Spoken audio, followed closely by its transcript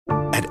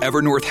At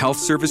Evernorth Health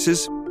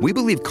Services, we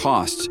believe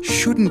costs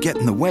shouldn't get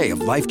in the way of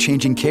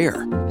life-changing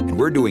care, and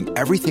we're doing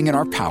everything in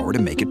our power to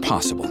make it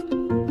possible.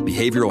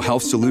 Behavioral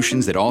health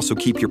solutions that also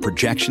keep your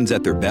projections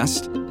at their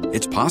best?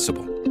 It's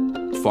possible.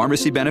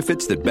 Pharmacy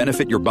benefits that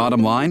benefit your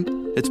bottom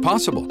line? It's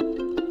possible.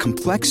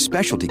 Complex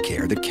specialty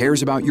care that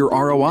cares about your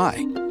ROI?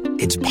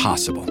 It's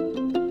possible.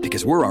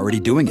 Because we're already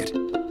doing it.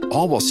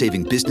 All while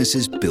saving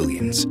businesses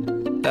billions.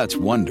 That's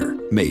Wonder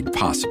made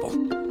possible.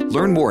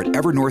 Learn more at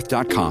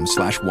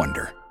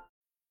evernorth.com/wonder.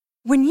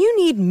 When you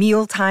need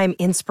mealtime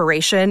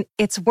inspiration,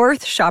 it's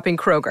worth shopping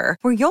Kroger,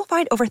 where you'll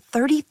find over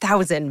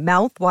 30,000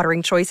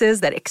 mouth-watering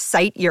choices that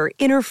excite your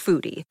inner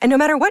foodie. And no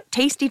matter what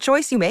tasty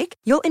choice you make,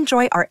 you'll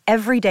enjoy our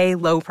everyday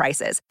low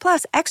prices,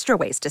 plus extra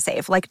ways to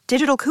save, like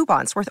digital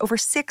coupons worth over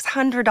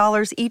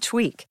 $600 each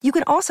week. You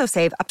can also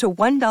save up to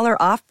 $1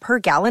 off per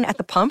gallon at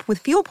the pump with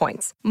fuel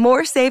points.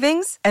 More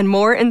savings and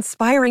more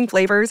inspiring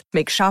flavors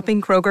make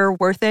shopping Kroger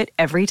worth it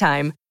every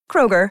time.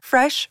 Kroger,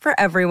 fresh for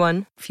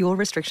everyone. Fuel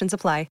restrictions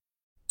apply.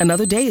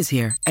 Another day is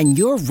here, and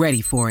you're ready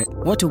for it.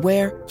 What to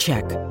wear?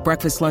 Check.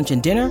 Breakfast, lunch,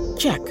 and dinner?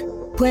 Check.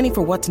 Planning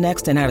for what's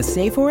next and how to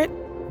save for it?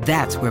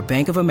 That's where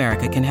Bank of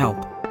America can help.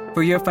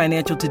 For your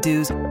financial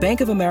to-dos,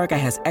 Bank of America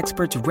has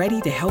experts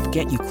ready to help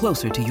get you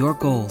closer to your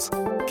goals.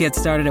 Get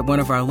started at one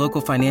of our local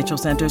financial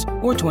centers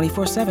or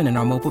 24/7 in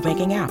our mobile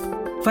banking app.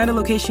 Find a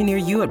location near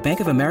you at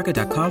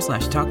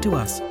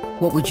bankofamerica.com/talktous.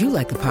 What would you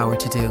like the power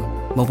to do?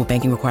 Mobile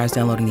banking requires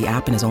downloading the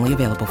app and is only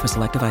available for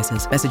select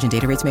devices. Message and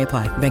data rates may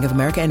apply. Bank of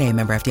America N.A.,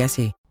 member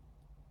FDIC.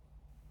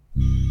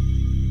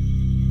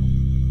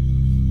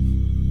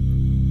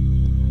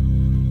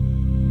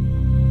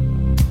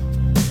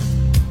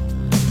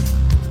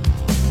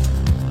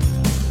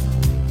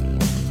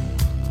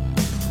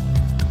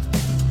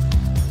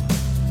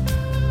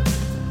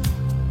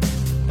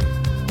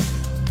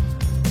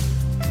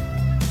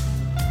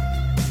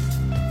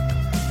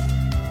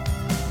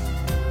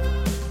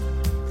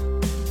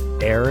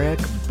 Eric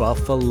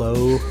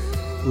Buffalo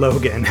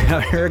Logan.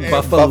 Eric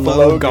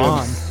Buffalo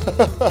gone.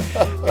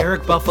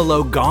 Eric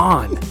Buffalo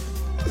gone.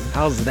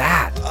 How's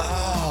that?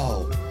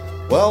 Oh,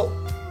 well,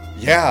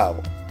 yeah.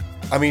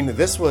 I mean,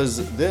 this was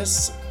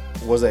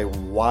a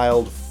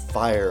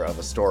wildfire of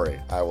a story,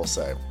 I will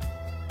say.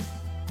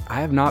 I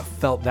have not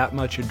felt that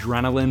much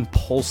adrenaline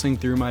pulsing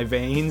through my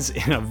veins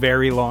in a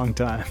very long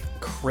time.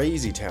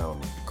 Crazy town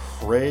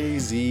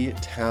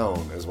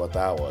is what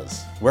that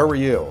was. Where were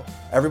you?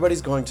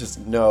 Everybody's going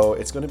to know.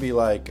 It's going to be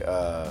like,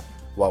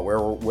 where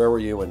were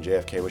you when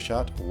JFK was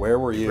shot? Where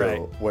were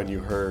you when you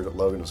heard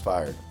Logan was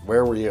fired?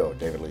 Where were you,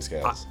 David Lee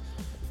Scales?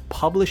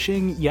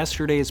 Publishing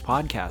yesterday's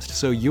podcast.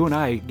 So you and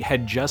I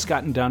had just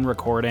gotten done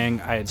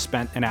recording. I had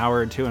spent an hour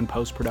or two in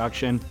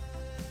post-production,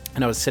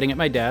 and I was sitting at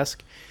my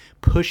desk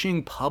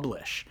pushing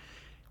publish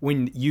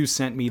when you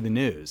sent me the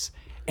news.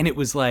 And it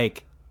was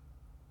like,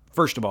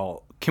 first of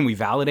all, can we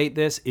validate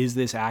this? Is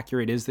this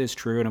accurate? Is this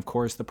true? And of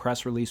course, the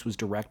press release was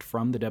direct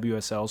from the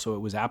WSL, so it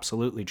was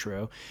absolutely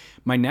true.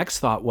 My next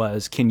thought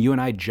was, can you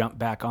and I jump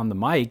back on the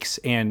mics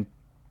and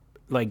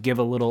like give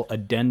a little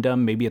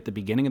addendum maybe at the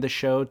beginning of the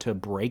show to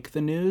break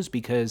the news,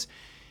 because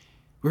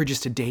we were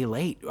just a day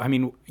late. I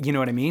mean, you know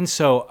what I mean?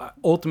 So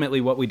ultimately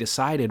what we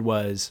decided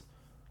was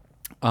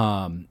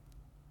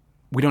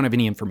we don't have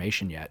any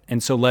information yet.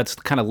 And so let's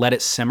kind of let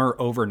it simmer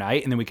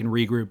overnight, and then we can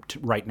regroup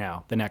right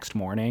now, the next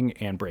morning,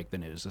 and break the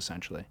news,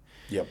 essentially.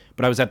 Yep.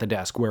 But I was at the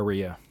desk. Where were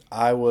you?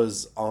 I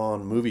was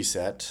on movie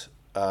set.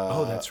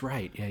 Oh, that's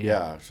right. Yeah.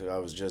 Yeah, so I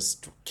was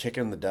just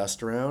kicking the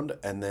dust around.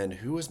 And then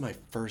who was my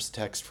first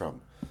text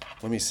from?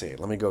 Let me see.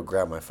 Let me go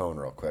grab my phone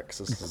real quick.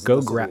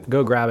 Go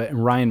grab it.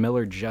 And Ryan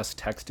Miller just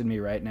texted me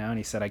right now, and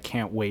he said, I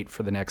can't wait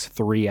for the next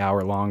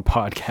 3-hour-long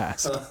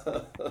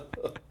podcast.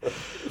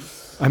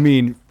 I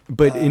mean,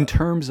 but in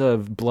terms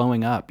of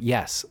blowing up,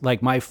 yes.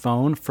 Like my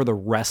phone for the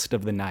rest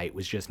of the night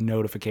was just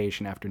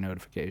notification after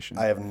notification.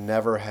 I have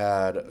never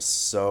had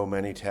so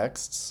many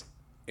texts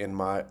in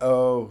my...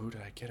 Oh, who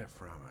did I get it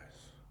from?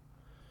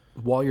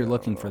 While you're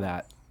looking for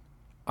that,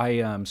 I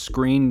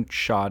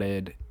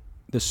screenshotted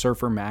the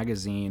Surfer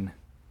Magazine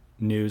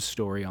news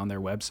story on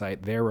their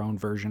website, their own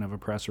version of a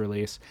press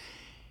release,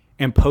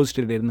 and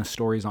posted it in the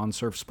stories on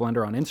Surf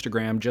Splendor on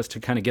Instagram just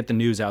to kind of get the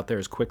news out there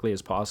as quickly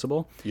as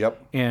possible.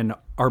 Yep. And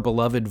our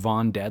beloved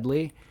Vaughn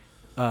Deadly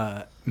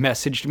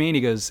messaged me, and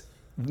he goes,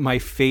 my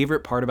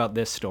favorite part about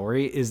this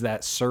story is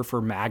that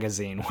Surfer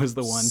Magazine was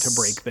the one to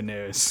break the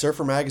news.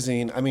 Surfer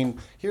Magazine, I mean,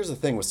 here's the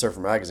thing with Surfer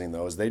Magazine,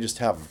 though, is they just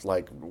have,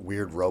 like,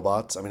 weird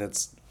robots. I mean,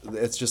 it's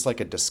just like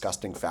a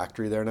disgusting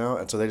factory there now,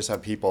 and so they just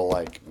have people,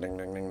 like, ding,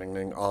 ding, ding, ding,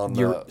 ding, on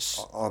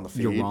the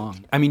feed. You're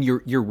wrong. I mean,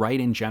 you're right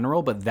in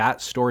general, but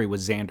that story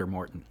was Xander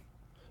Morton.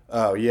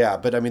 Oh, yeah,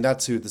 but, I mean,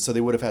 that's who, so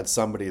they would have had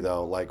somebody,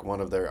 though, like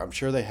one of their, I'm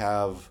sure they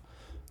have,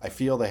 I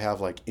feel they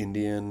have, like,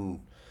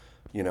 Indian,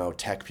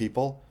 tech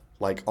people,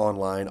 like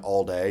online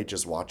all day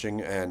just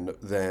watching and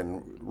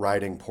then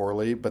writing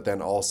poorly. But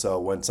then also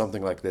when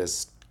something like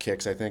this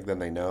kicks, I think, then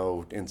they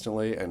know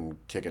instantly and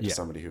kick it to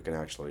somebody who can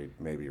actually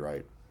maybe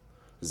write.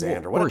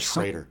 Xander, what a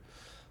traitor.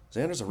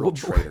 Xander's a real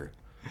traitor.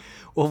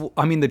 Well,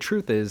 I mean, the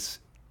truth is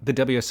the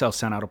WSL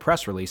sent out a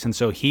press release, and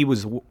so he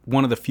was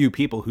one of the few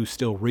people who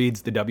still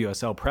reads the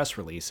WSL press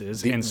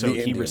releases, and so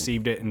he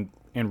received it and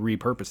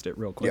repurposed it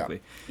real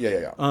quickly.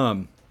 Yeah.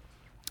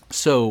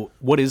 So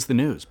what is the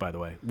news, by the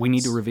way? We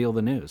need to reveal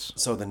the news.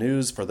 So the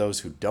news, for those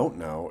who don't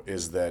know,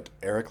 is that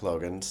Eric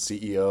Logan,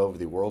 CEO of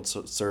the World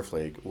Surf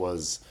League,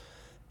 was,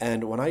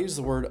 and when I use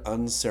the word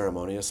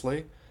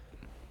unceremoniously,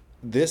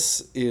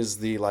 this is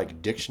the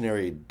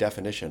dictionary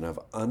definition of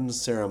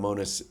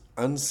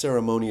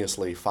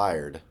unceremoniously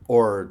fired,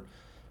 or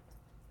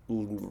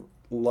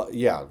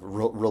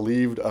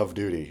relieved of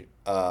duty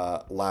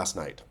last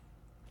night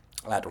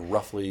at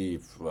roughly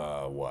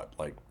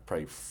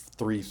probably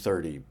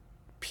 3:30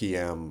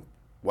 p.m.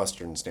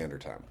 Western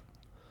Standard Time.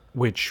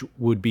 Which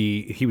would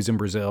be, he was in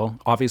Brazil.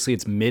 Obviously,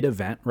 it's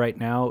mid-event right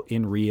now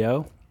in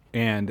Rio,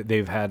 and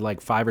they've had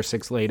 5 or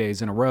 6 lay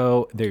days in a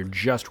row. They're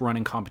just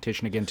running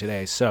competition again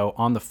today. So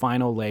on the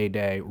final lay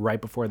day,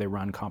 right before they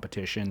run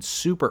competition,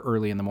 super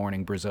early in the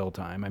morning Brazil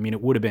time. I mean,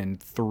 it would have been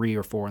 3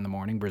 or 4 in the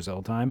morning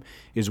Brazil time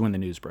is when the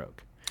news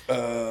broke.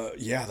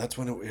 Yeah, that's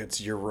when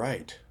you're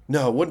right.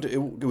 No, it wouldn't.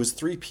 It was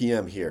 3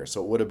 p.m. here,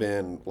 so it would have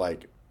been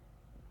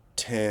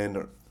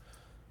 10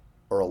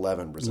 or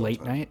 11 Brazil Late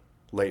time. night?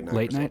 Late night.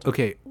 Late Brazil night? time.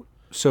 Okay.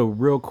 So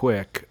real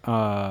quick,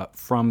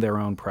 from their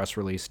own press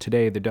release,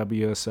 today the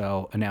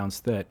WSL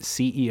announced that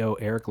CEO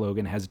Eric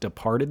Logan has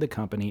departed the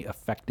company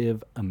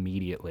effective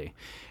immediately.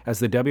 As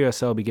the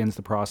WSL begins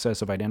the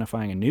process of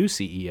identifying a new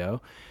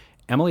CEO,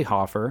 Emily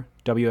Hoffer,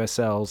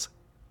 WSL's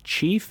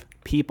Chief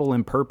People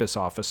and Purpose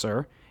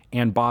Officer,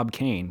 and Bob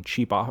Kane,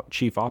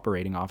 Chief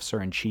Operating Officer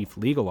and Chief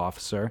Legal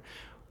Officer,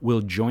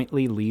 will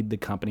jointly lead the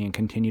company and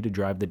continue to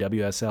drive the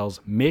WSL's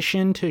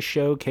mission to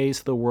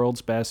showcase the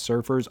world's best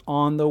surfers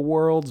on the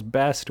world's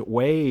best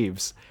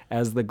waves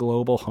as the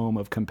global home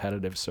of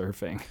competitive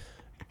surfing.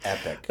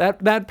 Epic.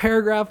 That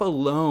paragraph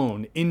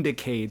alone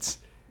indicates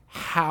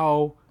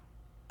how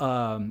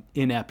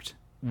inept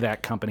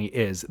that company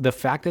is. The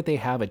fact that they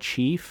have a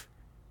chief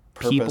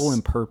people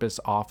and purpose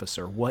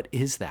officer, what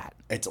is that?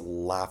 It's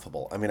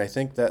laughable. I mean, I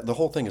think that the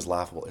whole thing is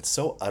laughable. It's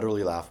so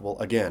utterly laughable.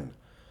 Again,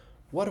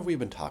 what have we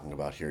been talking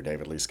about here,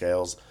 David Lee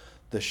Scales?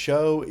 The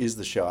show is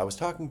the show. I was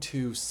talking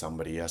to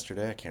somebody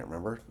yesterday, I can't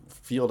remember,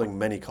 fielding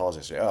many calls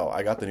yesterday. Oh,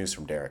 I got the news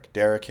from Derek.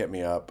 Derek hit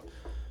me up,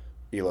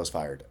 ELO's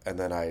fired. And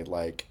then I,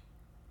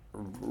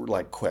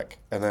 quick.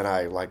 And then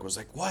I, was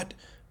like, what?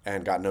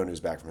 And got no news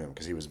back from him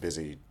because he was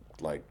busy,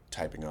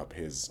 typing up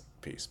his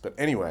piece. But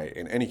anyway,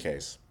 in any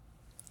case,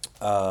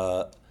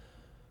 what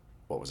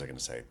was I going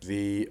to say?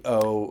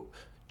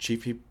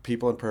 Chief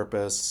People and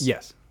Purpose.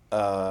 Yes.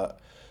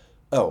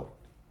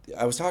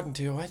 I was talking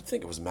to, I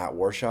think it was Matt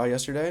Warshaw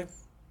yesterday.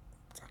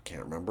 I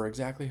can't remember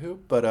exactly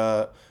who,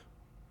 but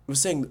was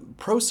saying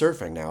pro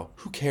surfing now,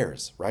 who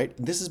cares, right?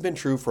 This has been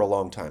true for a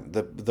long time.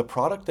 The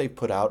product they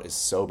put out is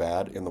so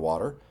bad in the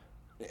water,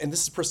 and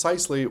this is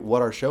precisely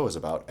what our show is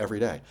about every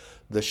day.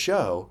 The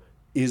show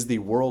is the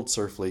World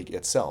Surf League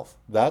itself.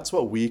 That's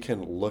what we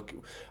can look.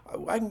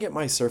 I can get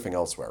my surfing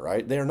elsewhere,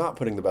 right? They are not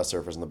putting the best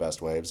surfers in the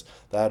best waves.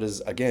 That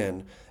is,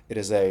 again, it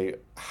is a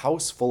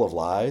house full of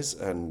lies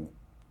and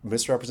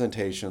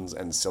misrepresentations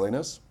and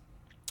silliness.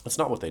 That's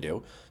not what they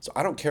do. So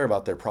I don't care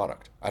about their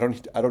product. I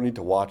don't need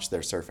to watch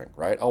their surfing,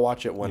 right? I'll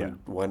watch it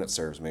when it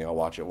serves me. I'll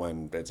watch it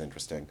when it's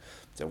interesting.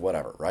 So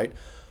whatever, right?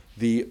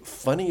 The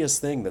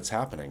funniest thing that's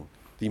happening,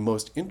 the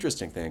most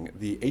interesting thing,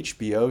 the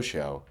HBO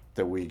show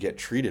that we get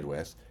treated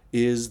with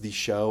is the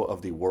show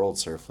of the World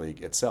Surf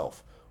League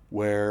itself.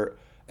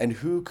 And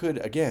who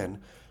could,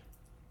 again,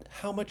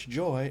 how much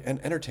joy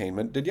and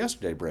entertainment did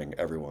yesterday bring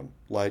everyone?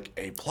 Like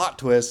a plot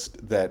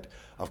twist that,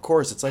 of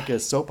course, it's like a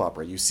soap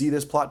opera. You see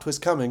this plot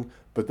twist coming,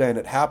 but then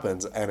it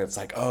happens, and it's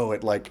like, oh,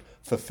 it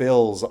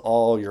fulfills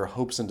all your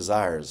hopes and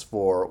desires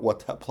for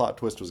what that plot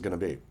twist was going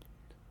to be.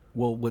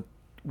 Well,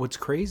 what's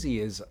crazy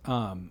is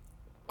I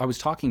was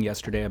talking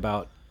yesterday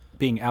about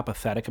being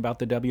apathetic about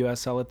the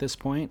WSL at this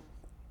point.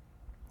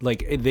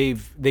 Like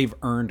they've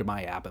earned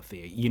my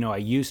apathy. You know,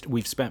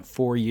 we've spent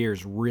 4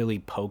 years really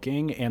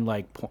poking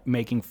and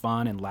making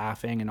fun and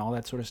laughing and all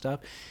that sort of stuff.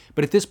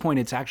 But at this point,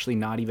 it's actually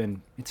not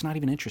even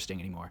interesting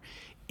anymore.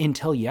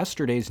 Until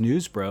yesterday's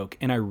news broke,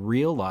 and I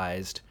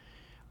realized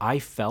I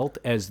felt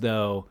as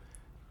though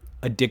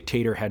a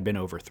dictator had been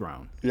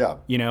overthrown. Yeah.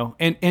 You know,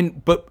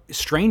 but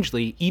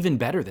strangely, even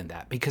better than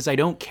that, because I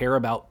don't care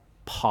about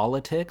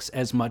politics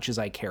as much as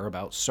I care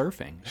about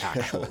surfing,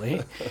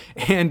 actually.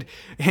 and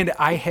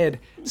I had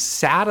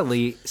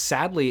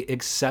sadly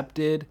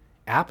accepted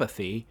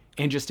apathy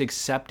and just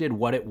accepted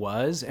what it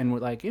was, and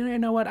was like, you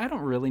know what, I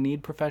don't really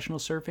need professional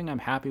surfing. I'm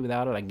happy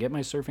without it. I can get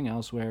my surfing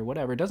elsewhere,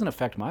 whatever. It doesn't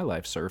affect my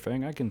life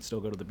surfing. I can still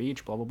go to the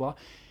beach, blah, blah, blah.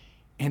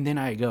 And then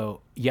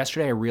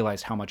yesterday I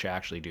realized how much I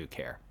actually do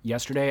care.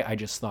 Yesterday I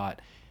just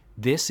thought,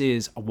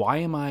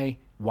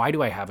 why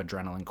do I have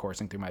adrenaline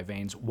coursing through my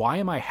veins? Why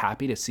am I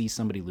happy to see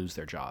somebody lose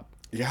their job?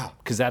 Yeah.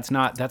 Because that's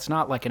not that's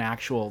not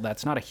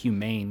a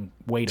humane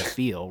way to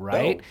feel,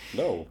 right?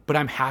 No. But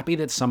I'm happy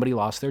that somebody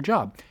lost their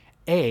job.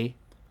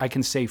 I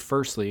can say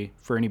firstly,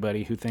 for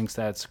anybody who thinks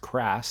that's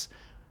crass,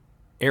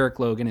 Eric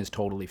Logan is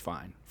totally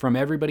fine. From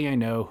everybody I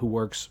know who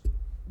works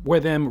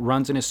with him,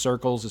 runs in his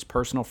circles, is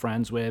personal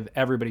friends with,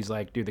 everybody's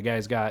like, dude,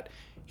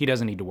 he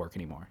doesn't need to work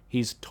anymore.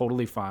 He's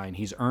totally fine.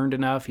 He's earned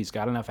enough. He's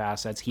got enough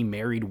assets. He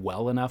married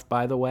well enough,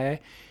 by the way,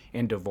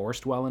 and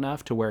divorced well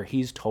enough to where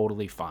he's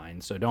totally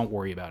fine. So don't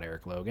worry about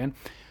Eric Logan.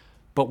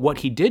 But what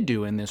he did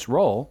do in this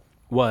role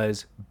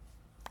was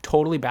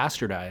totally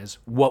bastardize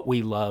what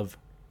we love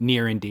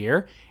near and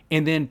dear,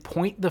 and then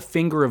point the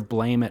finger of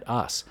blame at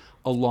us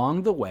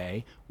along the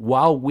way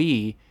while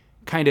we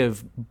kind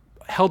of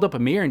held up a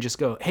mirror and just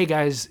go, hey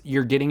guys,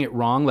 you're getting it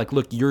wrong. Like,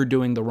 look, you're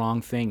doing the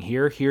wrong thing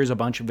here. Here's a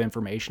bunch of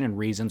information and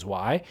reasons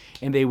why.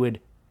 And they would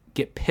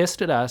get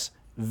pissed at us,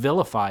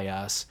 vilify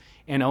us,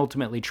 and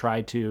ultimately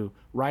try to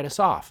write us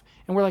off.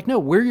 And we're like, no,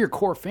 we're your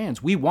core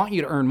fans. We want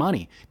you to earn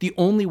money. The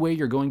only way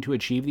you're going to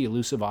achieve the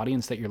elusive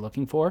audience that you're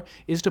looking for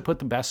is to put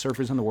the best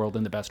surfers in the world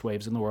and the best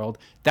waves in the world.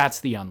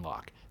 That's the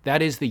unlock.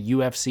 That is the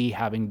UFC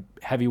having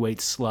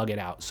heavyweights slug it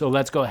out. So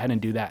let's go ahead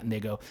and do that. And they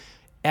go,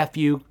 F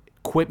you,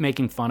 quit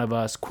making fun of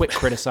us, quit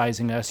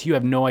criticizing us. You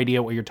have no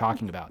idea what you're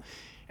talking about.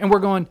 And we're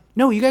going,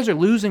 no, you guys are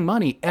losing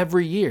money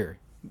every year.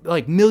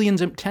 Like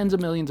millions and tens of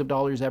millions of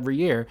dollars every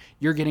year.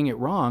 You're getting it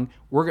wrong.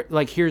 We're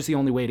like, here's the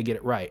only way to get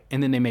it right.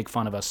 And then they make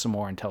fun of us some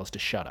more and tell us to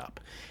shut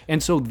up.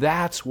 And so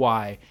that's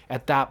why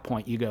at that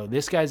point you go,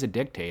 this guy's a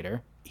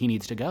dictator. He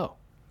needs to go.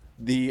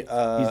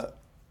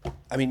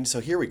 So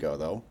here we go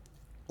though.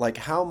 Like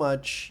how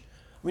much,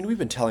 we've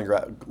been telling,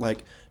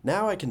 like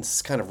now I can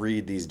kind of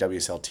read these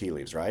WSL tea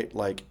leaves, right?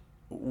 Like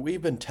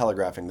we've been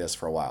telegraphing this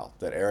for a while,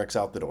 that Eric's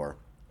out the door,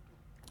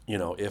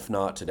 if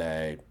not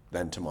today,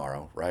 then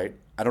tomorrow, right?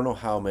 I don't know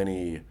how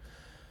many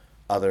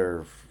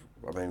other,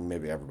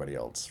 maybe everybody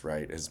else,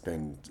 right, has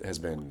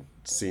been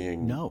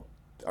seeing. No.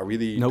 Are we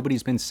the...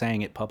 Nobody's been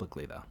saying it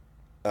publicly, though.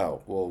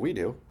 Oh, well, we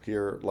do.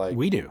 Here, like...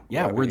 We do.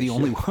 Yeah, we're the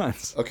only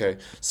ones. Okay.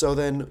 So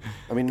then,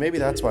 maybe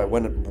that's why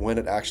when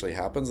it actually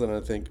happens, then I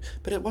think,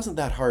 but it wasn't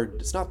that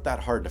hard. It's not that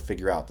hard to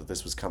figure out that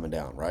this was coming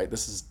down, right?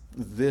 This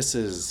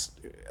is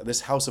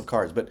this house of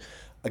cards. But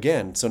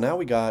again, so now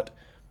we got,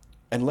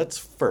 and let's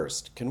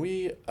first, can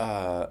we,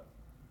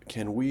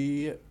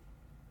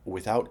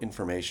 without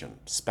information,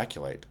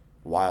 speculate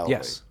wildly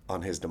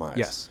on his demise?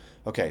 Yes.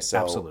 Okay, so...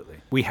 Absolutely.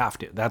 We have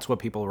to. That's what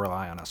people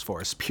rely on us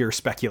for, is pure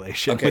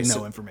speculation with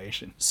no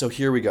information. So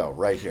here we go,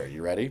 right here.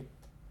 You ready?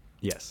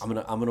 Yes.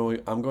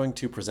 I'm going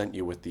to present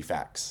you with the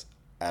facts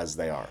as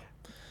they are.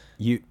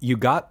 You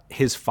got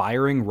his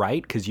firing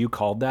right, because you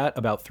called that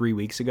about 3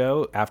 weeks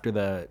ago after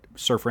the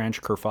Surf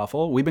Ranch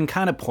kerfuffle. We've been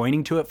kind of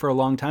pointing to it for a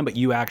long time, but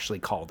you actually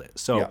called it.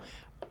 So,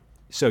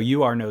 So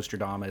you are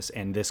Nostradamus,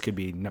 and this could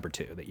be number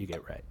 2 that you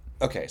get right.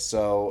 Okay,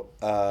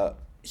 so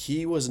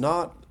he was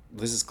not...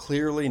 This is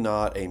clearly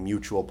not a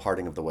mutual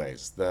parting of the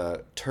ways.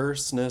 The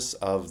terseness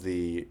of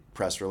the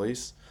press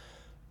release,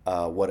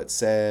 what it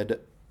said,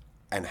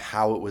 and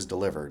how it was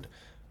delivered,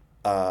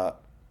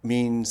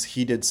 means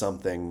he did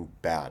something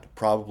bad,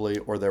 probably,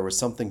 or there was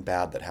something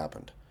bad that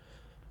happened.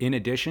 In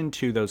addition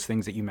to those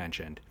things that you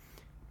mentioned,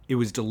 it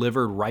was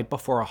delivered right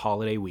before a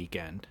holiday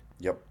weekend.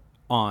 Yep.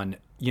 On,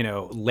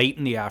 late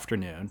in the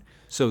afternoon.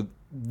 So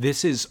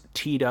this is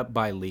teed up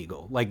by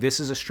legal. Like, this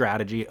is a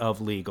strategy of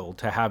legal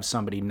to have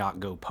somebody not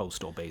go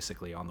postal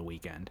basically on the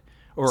weekend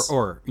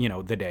or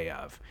the day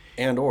of.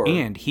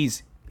 And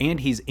he's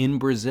in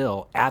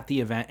Brazil at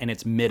the event, and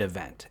it's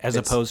mid-event as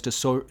opposed to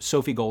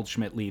Sophie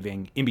Goldschmidt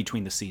leaving in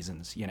between the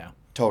seasons,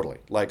 Totally.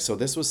 Like, so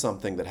this was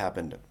something that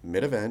happened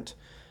mid-event.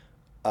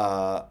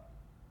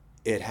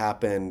 It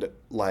happened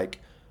like...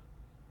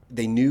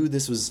 They knew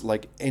this was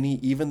like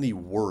even the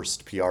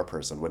worst PR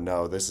person would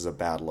know this is a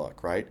bad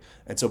look, right?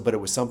 And so, but it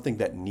was something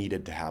that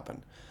needed to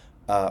happen.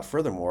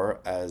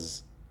 Furthermore,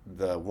 as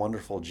the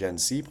wonderful Gen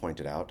C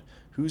pointed out,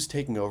 who's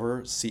taking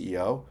over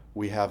CEO?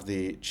 We have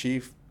the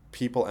Chief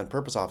People and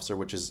Purpose Officer,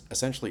 which is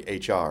essentially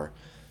HR.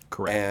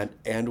 Correct.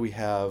 And we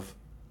have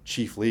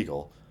Chief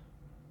Legal.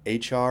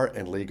 HR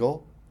and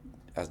legal,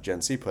 as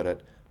Gen C put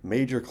it,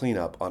 major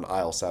cleanup on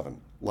aisle 7.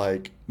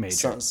 Like,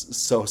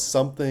 so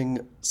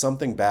something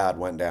bad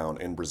went down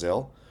in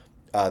Brazil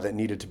that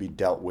needed to be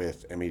dealt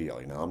with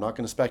immediately. Now, I'm not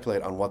going to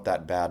speculate on what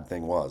that bad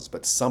thing was,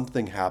 but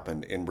something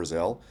happened in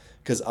Brazil,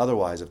 because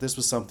otherwise, if this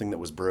was something that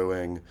was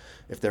brewing,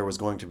 if there was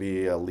going to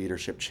be a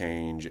leadership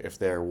change, if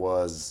there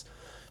was,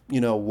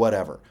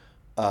 whatever,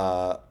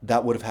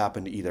 that would have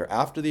happened either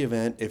after the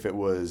event if it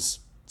was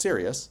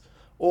serious,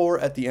 or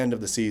at the end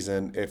of the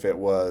season if it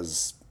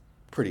was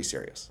pretty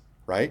serious,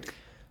 right?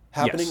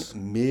 Happening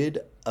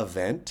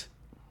mid-event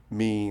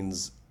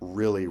means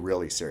really,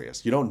 really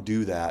serious. You don't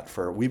do that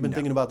we've been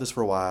thinking about this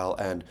for a while,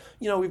 and,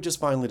 we've just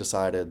finally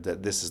decided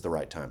that this is the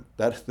right time.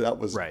 That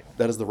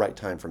is the right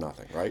time for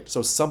nothing, right?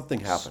 So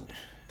something happened.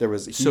 He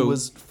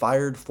was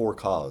fired for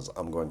cause,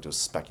 I'm going to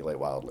speculate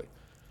wildly.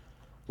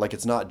 Like,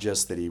 it's not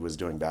just that he was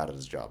doing bad at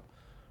his job.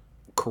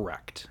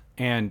 Correct.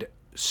 And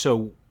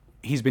so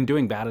he's been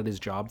doing bad at his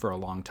job for a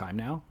long time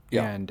now,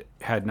 and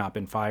had not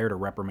been fired or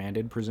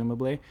reprimanded,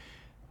 presumably.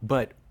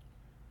 But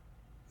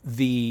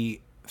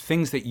the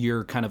things that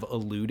you're kind of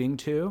alluding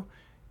to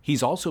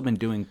he's also been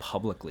doing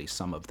publicly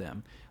some of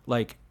them.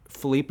 Like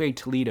Felipe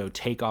Toledo,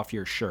 Take Off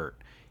Your Shirt.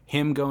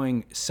 Him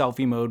going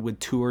selfie mode with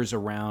tours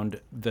around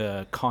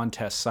the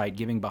contest site,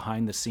 giving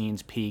behind the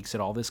scenes peeks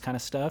and all this kind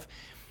of stuff.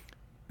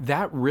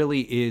 That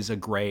really is a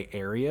gray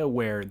area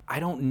where I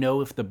don't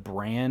know if the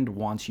brand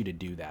wants you to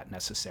do that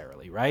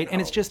necessarily, right? No.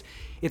 And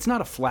it's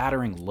not a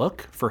flattering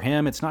look for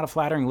him. It's not a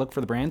flattering look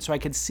for the brand. So I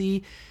could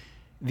see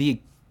the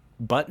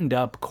buttoned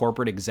up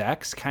corporate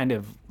execs kind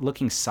of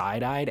looking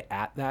side-eyed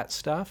at that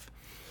stuff.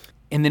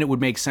 And then it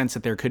would make sense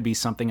that there could be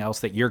something else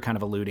that you're kind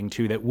of alluding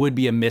to that would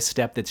be a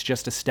misstep that's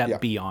just a step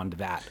beyond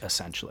that,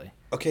 essentially.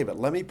 Okay, but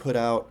let me put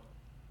out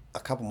a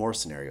couple more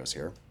scenarios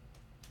here.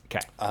 Okay.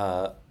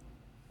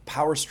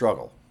 Power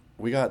struggle.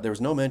 There was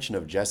no mention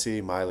of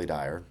Jessie Miley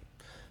Dyer.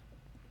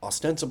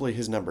 Ostensibly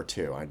his number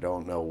 2. I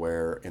don't know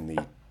where in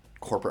the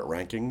corporate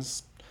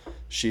rankings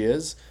she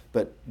is,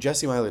 but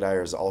Jessie Miley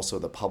Dyer is also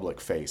the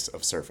public face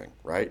of surfing,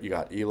 right? You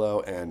got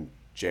ELO and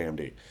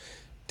JMD.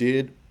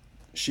 Did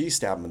she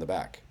stab him in the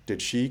back? Did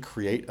she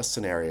create a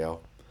scenario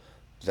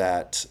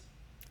that,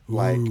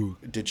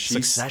 did she...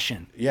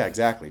 Succession. Yeah,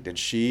 exactly. Did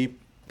she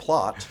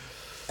plot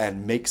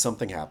and make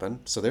something happen?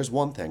 So there's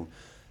one thing.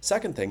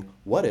 Second thing,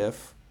 what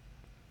if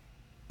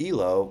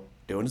ELO,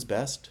 doing his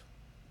best,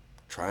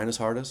 trying his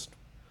hardest,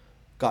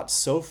 got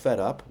so fed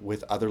up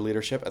with other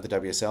leadership at the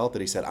WSL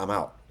that he said, I'm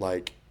out.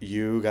 Like,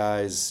 you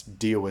guys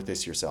deal with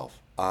this yourself.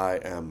 I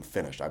am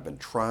finished. I've been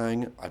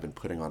trying. I've been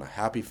putting on a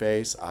happy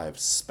face. I've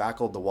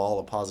spackled the wall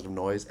of positive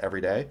noise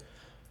every day.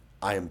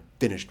 I am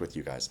finished with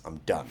you guys.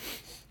 I'm done.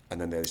 And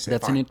then they say,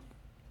 fine.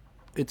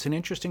 It's an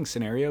interesting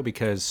scenario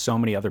because so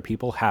many other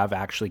people have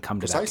actually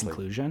come to that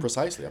conclusion.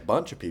 Precisely. A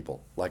bunch of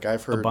people. Like,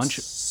 I've heard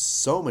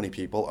so many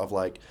people of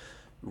like,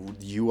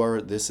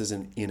 this is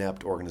an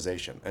inept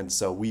organization. And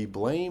so we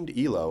blamed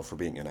ELO for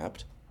being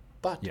inept.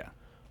 But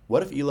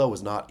what if ELO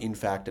was not in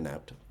fact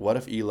inept? What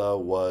if ELO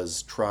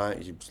was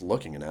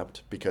looking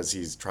inept because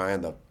he's trying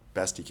the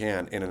best he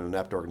can in an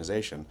inept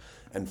organization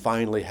and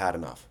finally had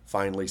enough,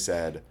 finally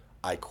said,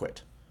 I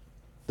quit.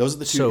 Those are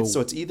the two. So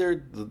it's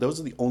either, those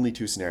are the only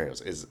two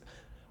scenarios, is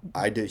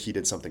he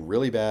did something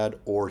really bad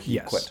or he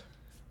quit.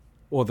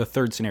 Well, the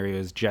third scenario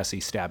is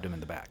Jessie stabbed him in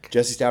the back.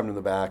 Jessie stabbed him in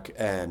the back,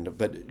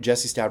 but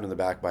Jessie stabbed him in the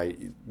back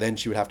then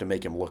she would have to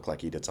make him look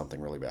like he did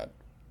something really bad.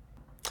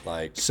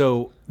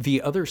 So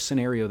the other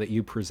scenario that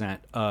you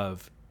present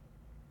of,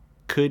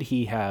 could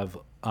he have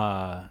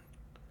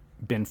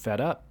been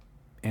fed up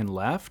and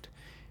left?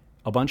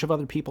 A bunch of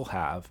other people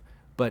have,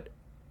 but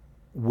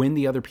when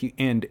the other people,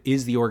 and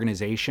is the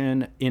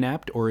organization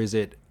inept or is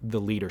it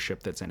the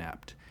leadership that's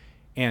inept?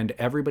 And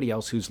everybody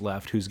else who's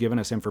left, who's given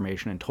us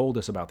information and told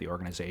us about the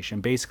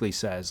organization, basically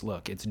says,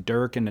 look, it's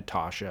Dirk and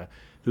Natasha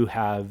who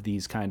have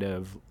these kind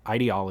of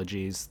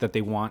ideologies that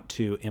they want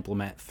to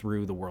implement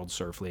through the World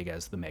Surf League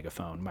as the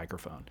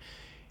microphone.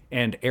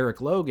 And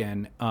Eric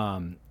Logan,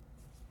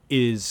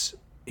 his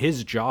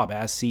job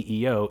as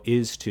CEO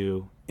is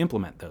to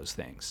implement those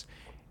things.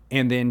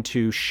 And then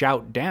to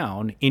shout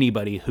down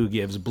anybody who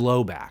gives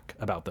blowback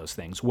about those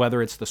things,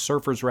 whether it's the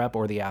surfers rep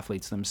or the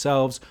athletes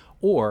themselves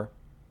or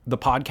the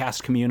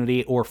podcast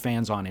community or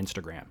fans on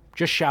Instagram.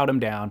 Just shout them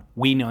down.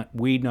 We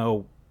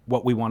know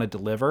what we want to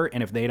deliver,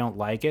 and if they don't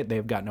like it,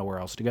 they've got nowhere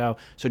else to go.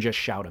 So just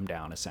shout them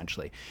down,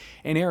 essentially.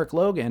 And Eric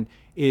Logan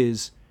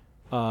is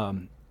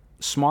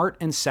smart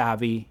and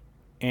savvy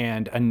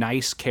and a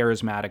nice,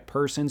 charismatic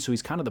person, so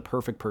he's kind of the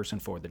perfect person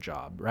for the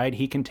job, right?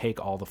 He can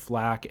take all the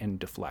flack and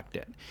deflect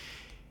it.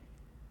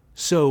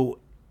 So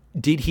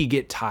did he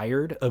get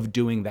tired of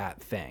doing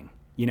that thing?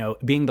 You know,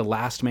 being the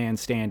last man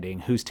standing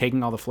who's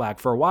taking all the flack.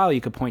 For a while, you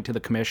could point to the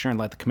commissioner and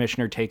let the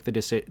commissioner take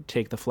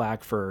the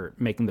flack for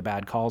making the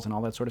bad calls and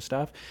all that sort of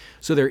stuff.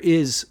 So there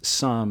is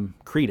some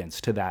credence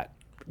to that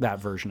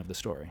version of the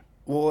story.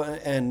 Well,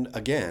 and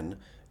again,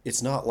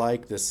 it's not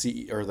like the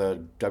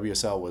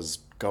WSL was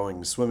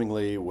going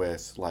swimmingly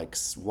with like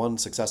one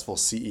successful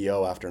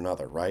CEO after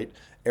another, right?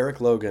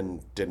 Eric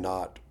Logan did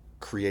not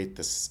create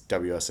this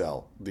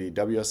WSL. The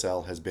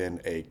WSL has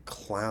been a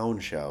clown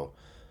show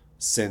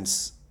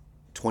since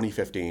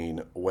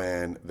 2015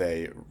 when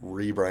they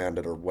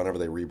rebranded, or whenever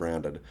they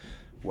rebranded,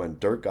 when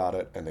Dirk got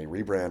it and they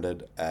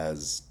rebranded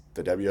as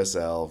the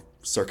WSL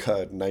circa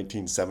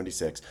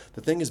 1976.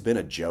 The thing has been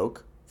a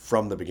joke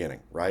from the beginning,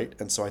 right?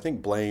 And so I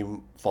think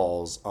blame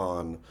falls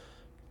on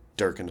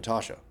Dirk and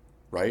Natasha,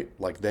 right?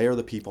 Like, they are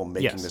the people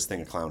making this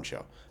thing a clown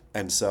show.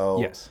 And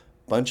so a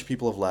bunch of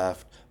people have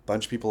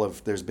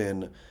left, there's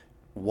been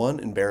one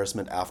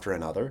embarrassment after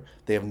another.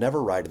 They have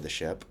never righted the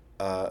ship.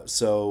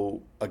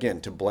 So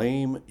again, to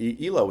blame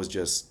ELO was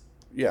just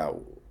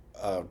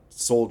a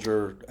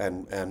soldier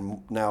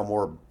and now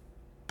more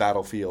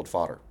battlefield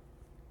fodder.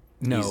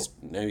 No, he's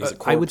a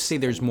corpse. I would say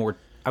there's more.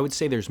 I would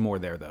say there's more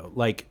there though.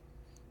 Like,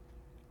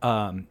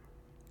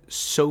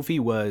 Sophie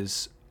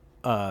was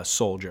a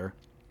soldier.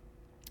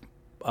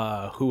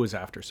 Who was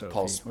after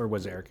Sophie, or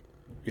was Eric?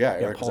 Yeah,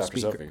 Eric was after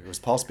Sophie. It was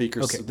Paul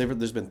Speaker. Okay.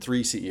 There's been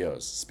 3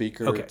 CEOs: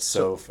 Speaker,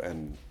 Soph,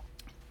 and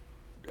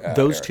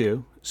those Eric.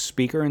 Two,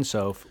 Speaker and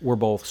Soph, were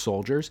both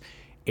soldiers.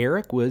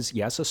 Eric was,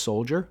 yes, a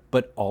soldier,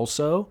 but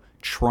also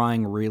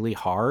trying really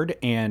hard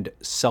and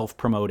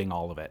self-promoting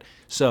all of it.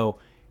 So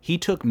he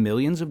took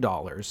millions of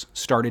dollars,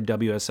 started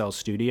WSL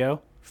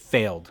Studio,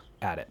 failed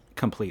at it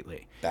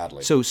completely.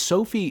 Badly. So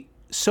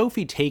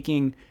Sophie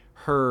taking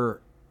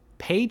her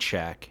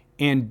paycheck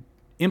and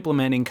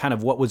implementing kind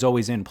of what was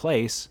always in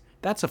place,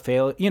 that's a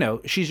fail. You know,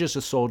 she's just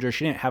a soldier.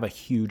 She didn't have a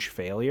huge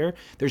failure.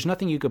 There's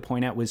nothing you could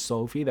point out with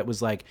Sophie that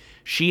was like,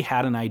 she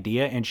had an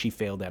idea and she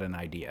failed at an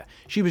idea.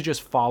 She was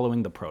just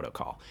following the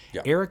protocol.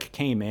 Yeah. Eric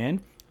came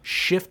in,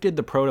 shifted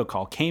the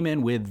protocol, came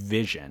in with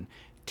vision,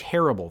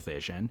 terrible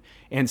vision,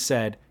 and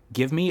said,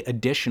 give me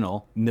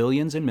additional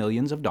millions and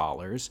millions of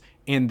dollars,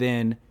 and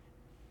then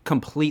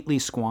completely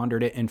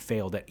squandered it and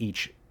failed at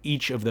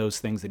each of those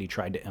things that he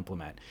tried to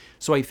implement.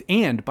 So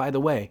and by the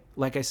way,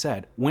 like I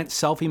said, went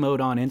selfie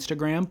mode on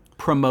Instagram,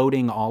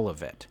 promoting all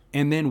of it.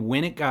 And then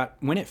when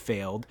it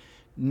failed,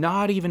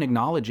 not even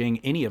acknowledging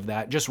any of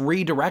that, just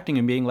redirecting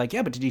and being like,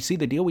 yeah, but did you see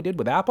the deal we did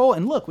with Apple?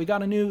 And look, we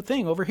got a new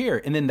thing over here.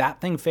 And then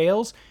that thing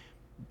fails,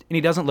 and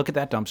he doesn't look at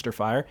that dumpster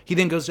fire. He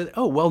then goes to,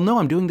 oh, well, no,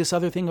 I'm doing this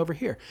other thing over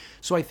here.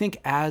 So I think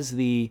as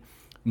the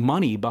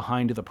money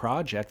behind the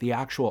project, the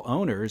actual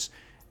owners,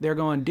 they're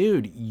going,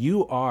 dude,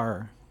 you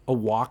are a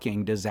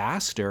walking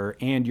disaster,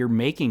 and you're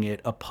making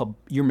it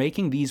you're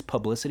making these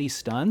publicity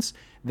stunts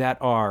that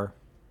are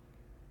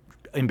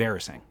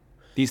embarrassing.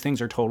 These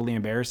things are totally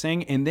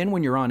embarrassing. And then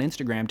when you're on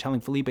Instagram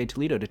telling Felipe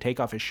Toledo to take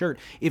off his shirt,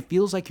 it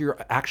feels like you're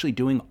actually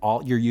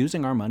you're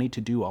using our money to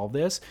do all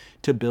this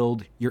to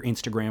build your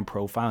Instagram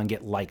profile and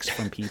get likes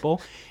from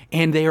people.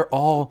 And they're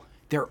all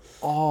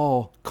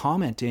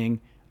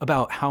commenting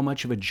about how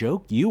much of a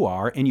joke you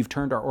are and you've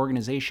turned our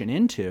organization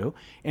into.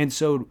 And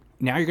so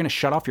now you're going to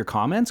shut off your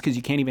comments because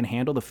you can't even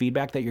handle the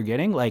feedback that you're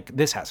getting. Like,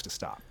 this has to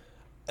stop.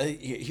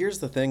 Here's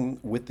the thing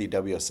with the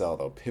WSL,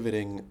 though,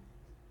 pivoting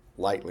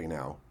lightly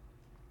now.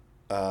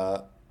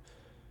 The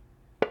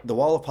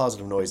wall of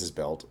positive noise is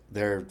built.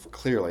 They're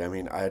clearly, I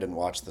mean, I didn't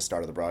watch the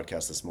start of the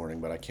broadcast this morning,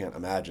 but I can't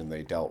imagine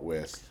they dealt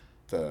with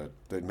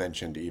they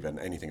mentioned even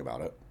anything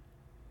about it.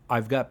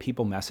 I've got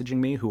people messaging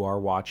me who are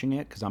watching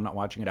it because I'm not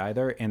watching it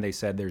either, and they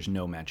said there's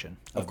no mention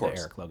of the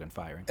Eric Logan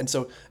firing. And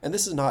so, and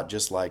this is not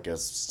just like a,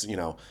 you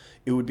know,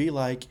 it would be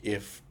like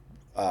if,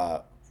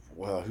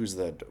 who's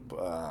the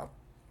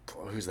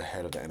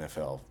head of the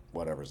NFL,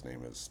 whatever his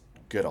name is,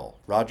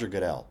 Roger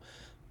Goodell,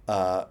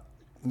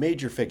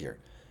 major figure.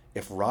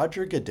 If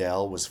Roger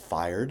Goodell was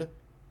fired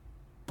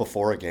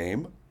before a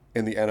game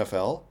in the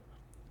NFL,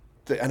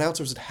 the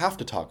announcers would have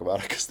to talk about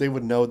it because they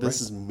would know this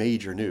is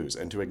major news,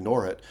 and to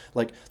ignore it,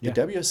 like the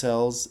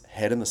WSL's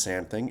head in the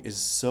sand thing is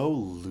so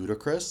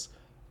ludicrous,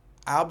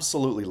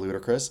 absolutely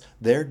ludicrous.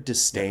 Their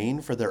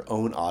disdain for their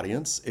own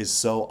audience is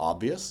so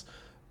obvious.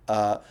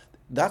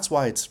 That's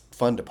why it's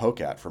fun to poke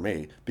at for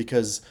me,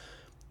 because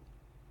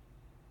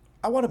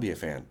I want to be a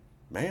fan,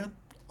 man.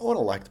 I want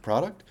to like the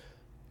product.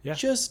 Yeah.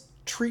 Just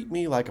treat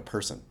me like a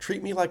person.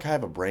 Treat me like I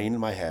have a brain in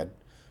my head.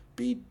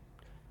 You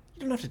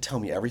don't have to tell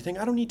me everything.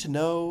 I don't need to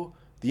know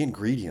the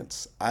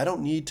ingredients. I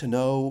don't need to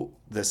know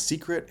the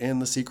secret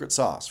and the secret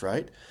sauce,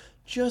 right?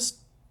 Just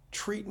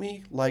treat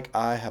me like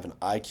I have an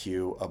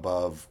IQ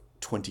above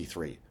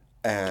 23,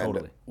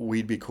 and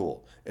we'd be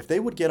cool. If they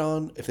would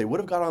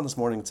have got on this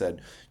morning and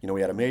said, you know,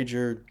 we had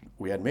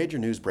major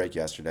news break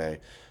yesterday,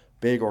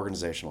 big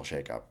organizational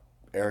shakeup.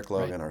 Eric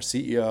Logan, our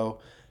CEO,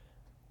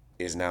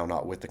 is now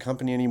not with the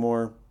company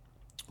anymore.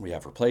 We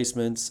have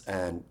replacements,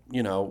 and,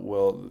 you know,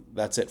 well,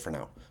 that's it for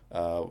now.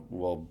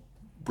 We'll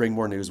bring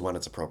more news when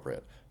it's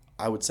appropriate.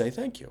 I would say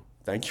thank you.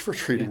 Thank you for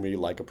treating me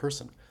like a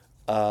person.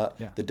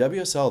 The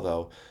WSL,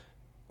 though,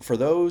 for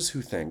those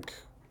who think,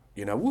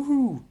 you know,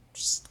 woohoo,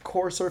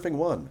 core surfing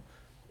won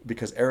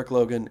because Eric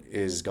Logan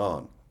is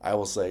gone, I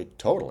will say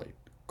totally.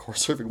 Core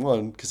surfing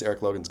won because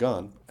Eric Logan's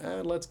gone,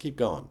 and let's keep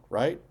going,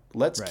 right?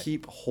 Let's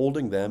keep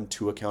holding them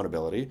to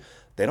accountability.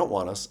 They don't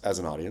want us as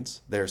an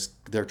audience.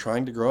 They're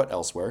trying to grow it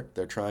elsewhere.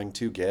 They're trying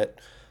to get,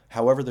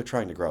 however they're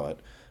trying to grow it.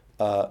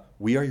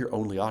 We are your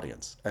only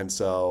audience. And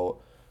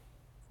so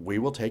we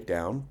will take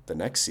down the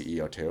next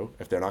CEO too,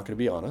 if they're not going to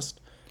be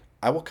honest.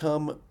 I will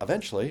come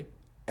eventually,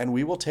 and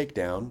we will take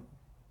down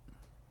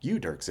you,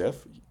 Dirk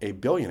Ziff, a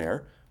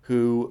billionaire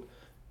who,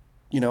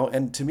 you know,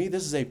 and to me,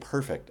 this is I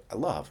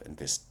love in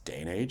this day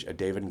and age, a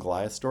David and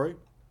Goliath story,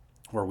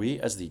 where we,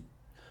 as the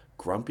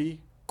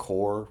grumpy,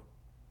 core,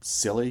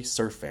 silly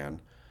surf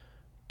fan,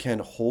 can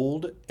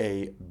hold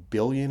a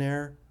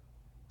billionaire's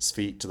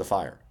feet to the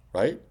fire,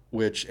 right?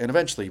 And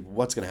eventually,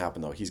 what's going to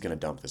happen, though? He's going to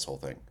dump this whole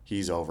thing.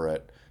 He's over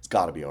it. He's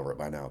got to be over it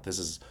by now. This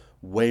is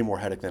way more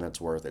headache than it's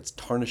worth. It's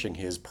tarnishing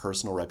his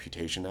personal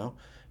reputation now,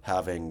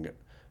 having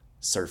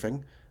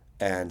surfing.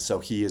 And so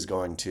he is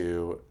going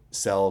to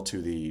sell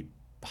to the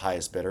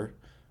highest bidder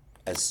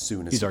as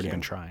soon as he can. He's already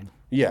been trying.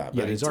 Yeah,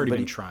 but he's already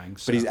been trying.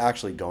 So. But he's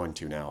actually going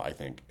to now, I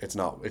think. It's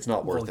not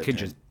worth it. You could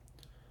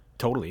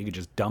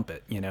just dump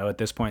it, you know, at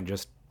this point,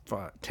 just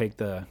take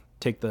the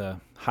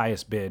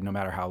highest bid, no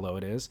matter how low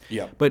it is.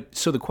 Yeah. But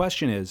so the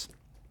question is,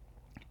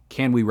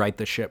 can we right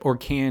the ship, or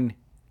can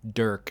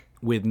Dirk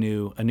with a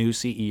new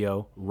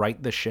CEO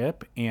right the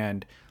ship,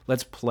 and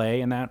let's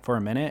play in that for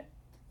a minute.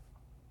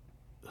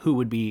 Who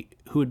would be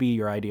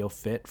your ideal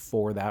fit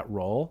for that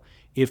role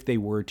if they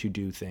were to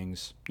do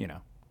things,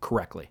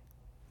 correctly?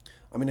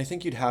 I mean, I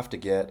think you'd have to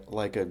get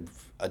like a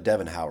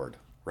Devin Howard,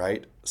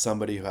 right?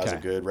 Somebody who has a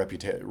good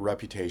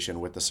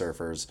reputation with the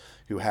surfers,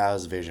 who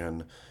has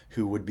vision,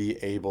 who would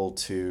be able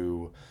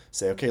to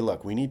say, okay,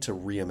 look, we need to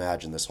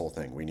reimagine this whole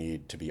thing. We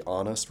need to be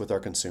honest with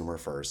our consumer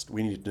first.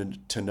 We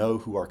need to know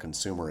who our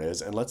consumer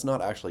is, and let's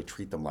not actually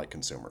treat them like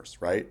consumers,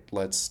 right?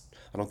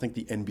 I don't think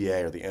the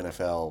NBA or the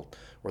NFL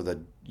or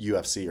the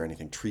UFC or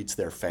anything treats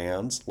their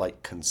fans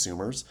like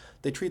consumers.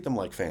 They treat them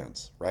like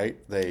fans, right?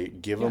 They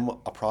give them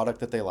a product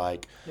that they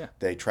like. Yeah.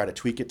 They try to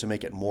tweak it to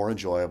make it more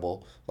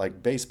enjoyable.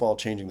 Like baseball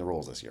changing the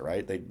rules this year,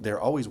 right?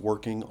 They're always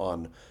working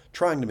on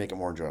trying to make it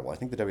more enjoyable. I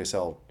think the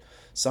WSL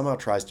somehow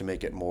tries to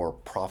make it more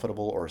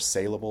profitable or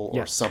saleable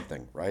or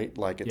something, right?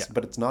 Like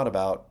but it's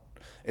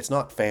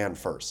not fan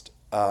first.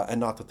 And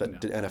not that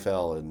the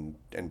NFL and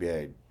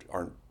NBA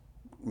aren't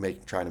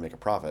trying to make a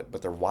profit,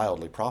 but they're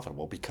wildly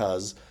profitable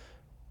because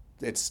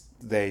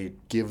they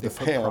give the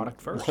fan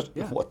product first.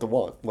 What they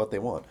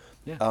want.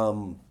 Yeah.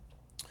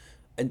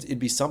 And it'd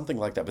be something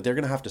like that, but they're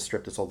going to have to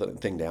strip this whole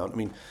thing down. I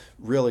mean,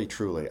 really,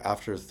 truly,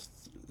 after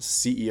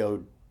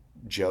CEO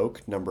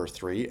joke number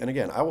 3, and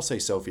again, I will say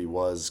Sophie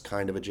was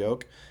kind of a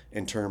joke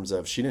in terms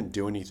of she didn't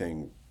do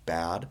anything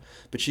bad,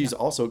 but she's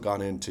also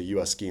gone into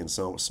U.S. ski and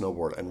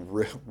snowboard and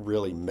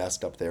really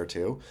messed up there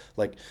too.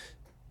 Like,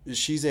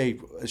 she's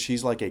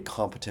like a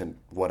competent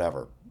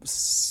whatever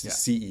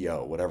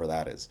CEO, whatever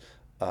that is,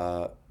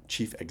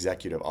 chief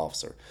executive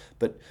officer,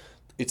 but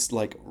it's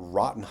like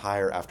rotten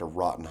hire after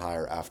rotten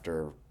hire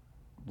after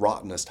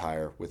rottenest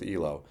hire with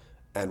ELO.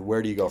 And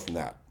where do you go from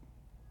that?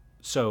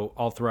 So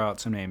I'll throw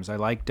out some names. I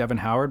like Devin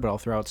Howard, but I'll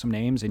throw out some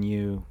names and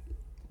you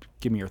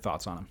give me your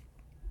thoughts on him.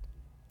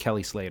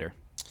 Kelly Slater.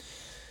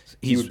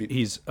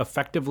 He's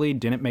effectively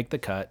didn't make the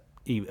cut.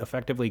 He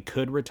effectively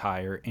could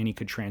retire and he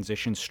could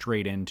transition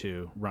straight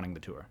into running the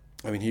tour.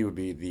 I mean, he would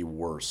be the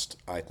worst,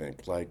 I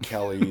think. Like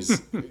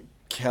Kelly's,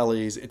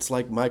 it's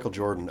like Michael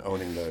Jordan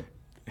owning the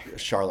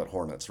Charlotte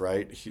Hornets,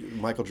 right?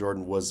 Michael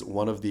Jordan was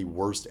one of the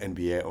worst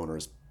NBA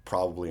owners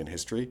probably in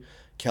history.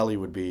 Kelly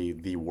would be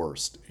the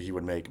worst. He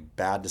would make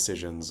bad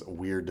decisions,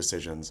 weird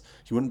decisions.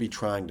 He wouldn't be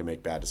trying to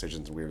make bad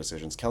decisions and weird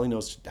decisions. Kelly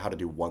knows how to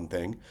do one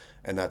thing,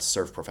 and that's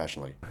surf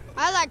professionally.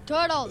 I like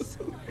turtles.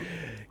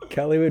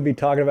 Kelly would be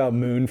talking about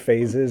moon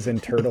phases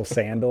and turtle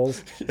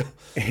sandals,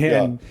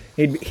 and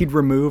he'd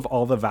remove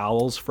all the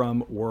vowels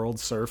from World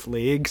Surf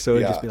League, so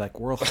it'd just be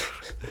like World.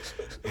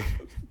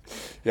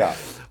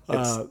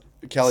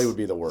 Kelly would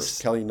be the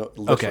worst. Kelly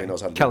literally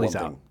knows how to do Kelly's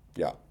one out. thing.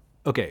 Yeah.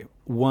 Okay,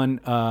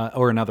 one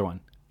or another one.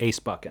 Ace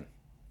Buchan.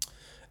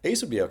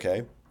 Ace would be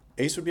okay.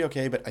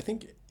 But I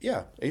think,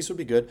 Ace would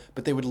be good.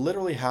 But they would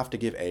literally have to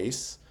give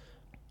Ace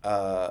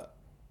honest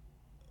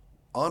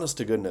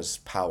to goodness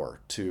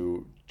power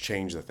to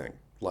change the thing.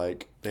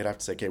 Like, they'd have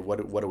to say, okay, what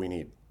do we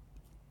need?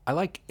 I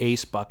like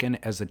Ace Buchan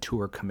as the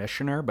tour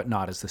commissioner, but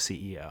not as the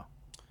CEO.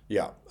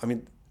 Yeah. I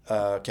mean,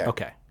 okay.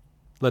 Okay.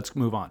 Let's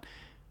move on.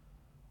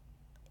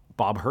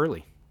 Bob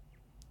Hurley.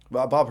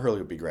 Bob Hurley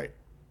would be great.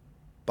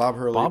 Bob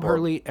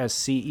Hurley as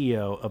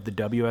CEO of the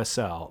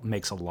WSL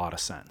makes a lot of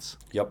sense.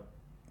 Yep.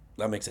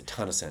 That makes a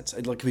ton of sense.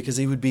 Because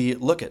he would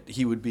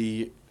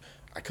be,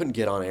 I couldn't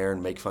get on air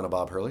and make fun of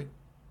Bob Hurley.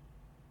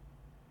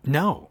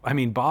 No. I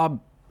mean,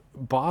 Bob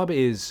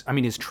is,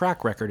 his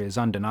track record is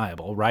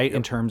undeniable, right? Yep.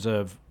 In terms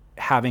of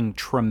having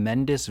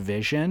tremendous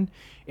vision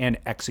and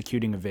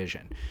executing a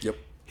vision. Yep.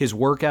 His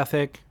work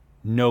ethic,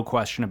 no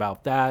question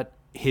about that.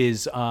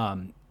 His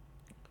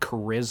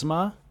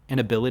charisma and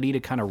ability to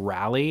kind of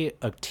rally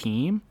a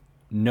team,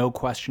 no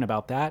question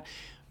about that.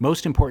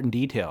 Most important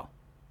detail,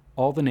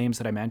 all the names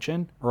that I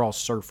mentioned are all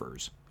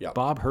surfers. Yep.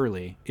 Bob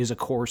Hurley is a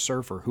core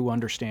surfer who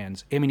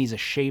understands. He's a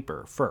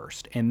shaper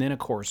first, and then a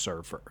core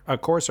surfer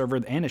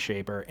and a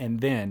shaper, and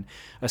then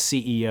a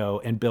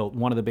CEO, and built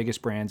one of the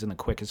biggest brands in the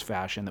quickest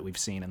fashion that we've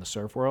seen in the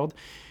surf world.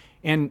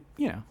 And,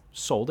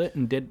 sold it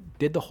and did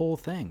the whole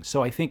thing.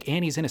 So I think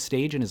Annie's in a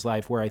stage in his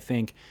life where I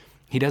think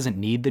he doesn't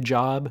need the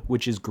job,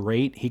 which is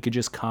great. He could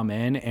just come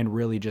in and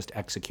really just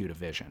execute a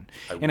vision.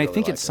 I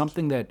think it's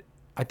something that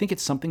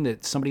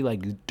somebody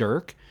like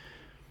Dirk,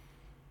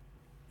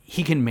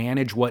 he can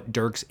manage what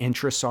Dirk's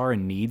interests are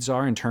and needs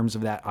are in terms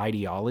of that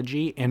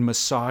ideology and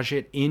massage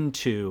it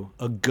into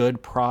a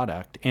good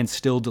product and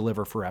still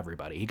deliver for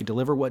everybody. He could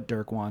deliver what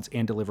Dirk wants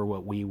and deliver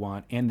what we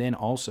want, and then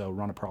also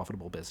run a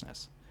profitable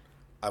business.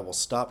 I will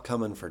stop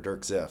coming for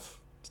Dirk Ziff.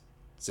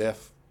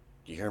 Ziff,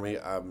 you hear me?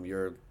 I'm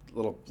your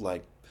little,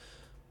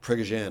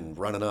 Prigozhin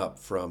running up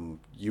from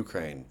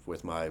Ukraine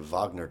with my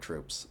Wagner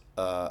troops.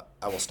 I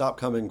will stop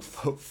coming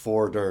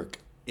for Dirk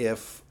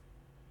if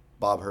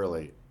Bob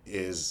Hurley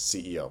is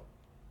CEO.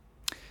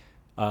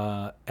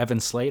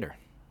 Evan Slater.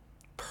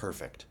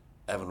 Perfect.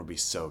 Evan would be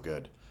so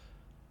good.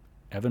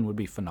 Evan would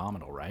be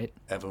phenomenal, right?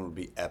 Evan would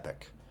be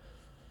epic.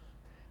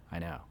 I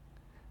know.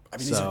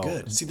 These are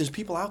good. See, there's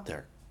people out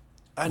there.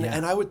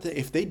 And I would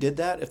if they did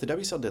that, if the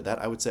WSL did that,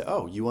 I would say,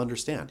 oh, you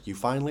understand. You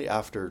finally,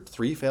 after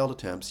 3 failed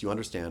attempts, you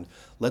understand.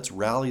 Let's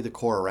rally the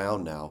core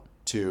around now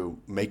to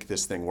make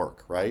this thing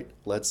work, right?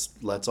 Let's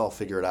all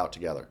figure it out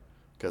together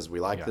because we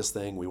like this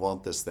thing. We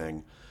want this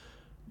thing.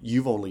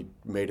 You've only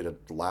made it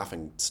a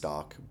laughing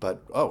stock,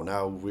 but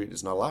now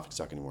it's not a laughing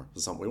stock anymore.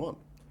 It's something we want.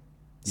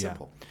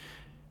 Simple. Yeah.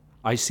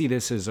 I see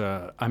this as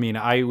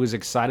I was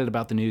excited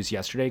about the news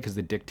yesterday because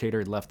the dictator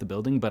had left the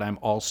building, but I'm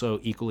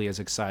also equally as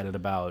excited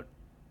about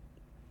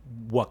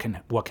what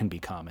can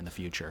become in the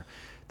future.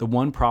 The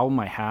one problem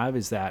I have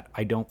is that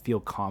I don't feel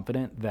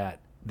confident that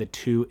the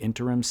 2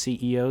 interim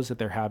CEOs that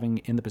they're having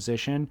in the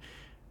position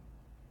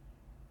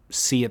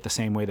see it the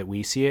same way that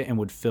we see it and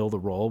would fill the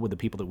role with the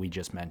people that we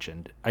just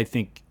mentioned. I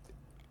think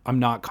I'm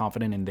not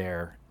confident in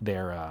their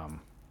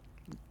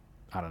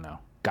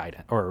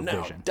guidance or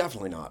vision. No,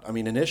 definitely not. I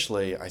mean,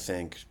 initially, I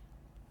think,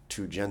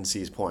 to Gen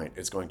C's point,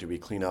 it's going to be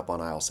clean up on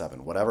aisle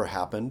 7. Whatever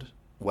happened,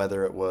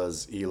 whether it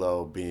was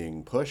ELO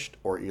being pushed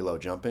or ELO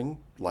jumping,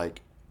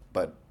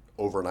 but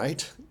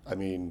overnight, I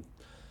mean,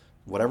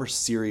 whatever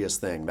serious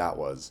thing that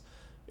was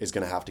is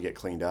going to have to get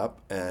cleaned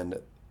up, and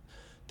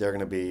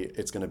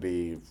it's going to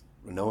be,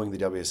 knowing the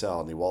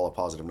WSL and the wall of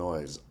positive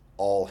noise,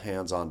 all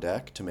hands on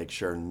deck to make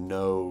sure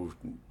no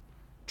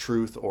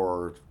truth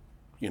or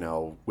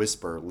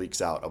whisper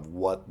leaks out of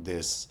what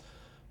this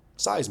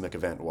seismic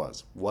event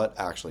was, what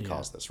actually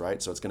caused this,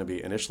 right? So it's going to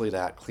be initially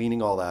that,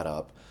 cleaning all that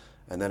up,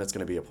 and then it's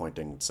going to be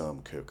appointing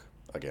some kook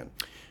again.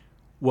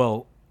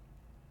 Well,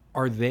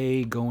 are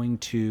they going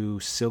to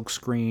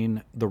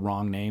silkscreen the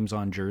wrong names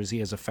on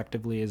jersey as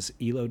effectively as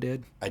ELO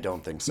did? I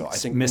don't think so. I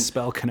think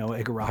misspell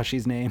Kanoa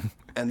Igarashi's name.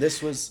 And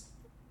this was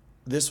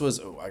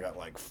I got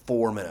like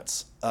 4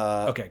 minutes.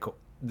 Okay, cool.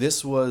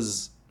 This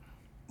was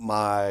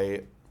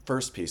my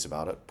first piece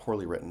about it,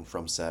 poorly written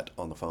from set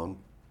on the phone,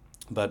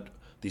 but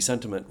the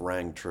sentiment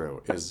rang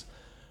true, is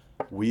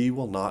we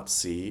will not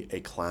see a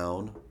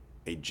clown,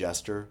 a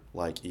jester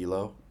like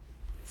ELO.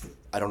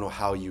 I don't know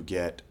how you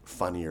get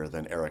funnier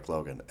than Eric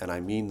Logan. And I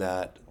mean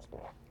that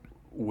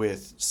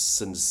with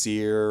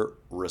sincere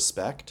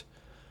respect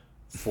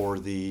for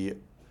the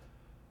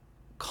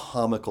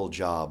comical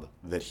job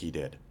that he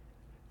did.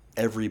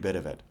 Every bit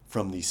of it,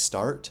 from the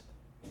start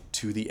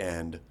to the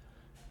end,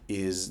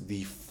 is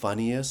the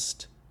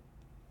funniest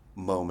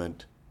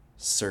moment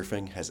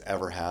surfing has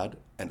ever had,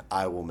 and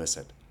I will miss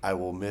it. I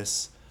will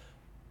miss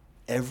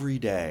every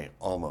day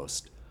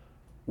almost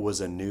was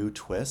a new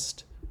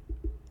twist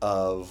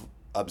of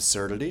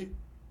absurdity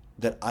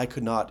that I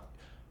could not.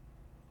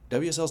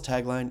 WSL's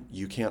tagline,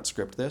 you can't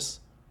script this.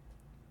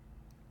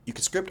 You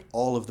could script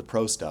all of the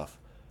pro stuff.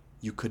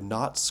 You could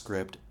not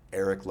script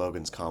Eric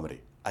Logan's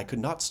comedy. I could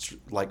not,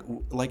 like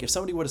if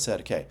somebody would have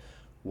said, okay,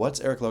 what's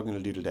Eric Logan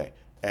going to do today?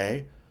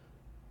 A,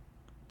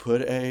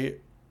 put a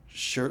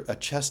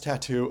chest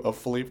tattoo of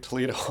Felipe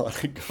Toledo on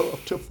and go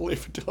up to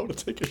Felipe and tell him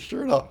to take his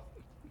shirt off.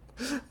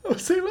 I would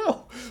say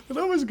no.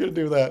 Nobody's going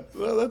to do that.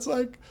 That's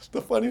like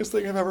the funniest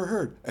thing I've ever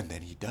heard. And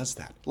then he does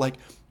that. Like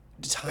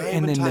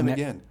time and time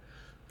again.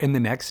 And the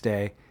next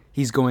day,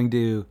 he's going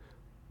to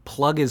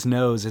plug his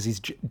nose as he's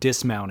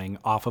dismounting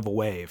off of a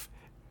wave.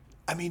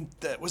 I mean,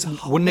 that was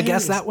hilarious. Wouldn't have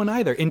guessed that one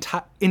either.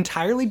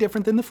 Entirely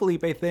different than the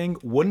Felipe thing.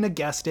 Wouldn't have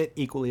guessed it.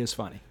 Equally as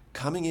funny.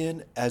 Coming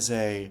in as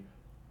a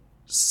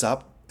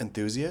sup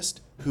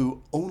enthusiast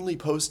who only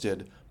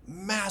posted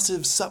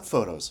massive sup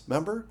photos.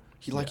 Remember?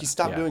 He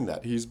stopped doing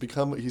that. He's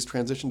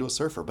transitioned to a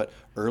surfer. But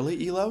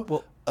early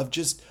ELO of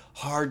just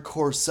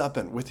hardcore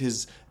supping with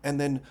his, and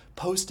then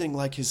posting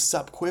like his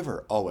sup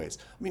quiver always.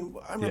 I mean,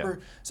 I remember,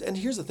 and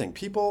here's the thing,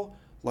 people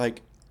I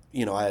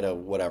had a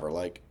whatever,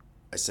 like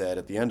I said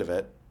at the end of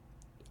it,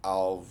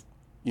 I'll,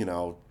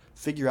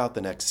 figure out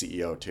the next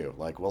CEO too.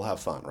 Like we'll have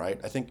fun, right?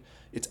 I think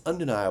it's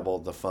undeniable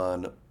the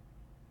fun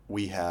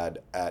we had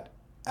at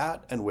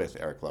and with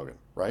Eric Logan,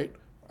 right?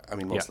 I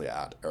mean, mostly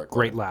at Eric Logan.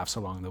 Great laughs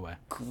along the way.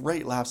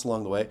 Great laughs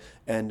along the way.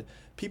 And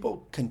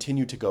people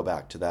continue to go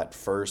back to that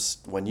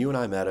first, when you and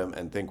I met him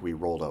and think we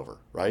rolled over,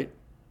 right?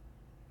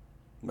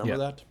 Remember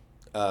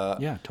that?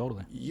 Yeah,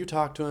 totally. You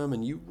talked to him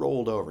and you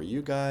rolled over.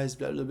 You guys,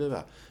 blah, blah, blah,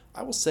 blah.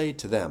 I will say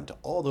to them, to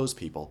all those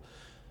people,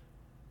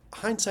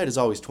 hindsight is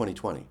always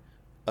 20/20.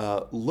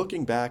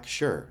 Looking back,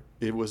 sure,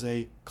 it was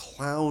a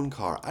clown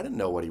car. I didn't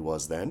know what he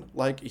was then.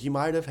 Like he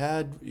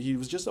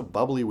was just a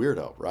bubbly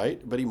weirdo,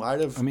 right? But it might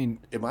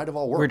have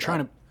all worked.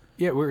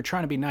 We were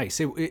trying to be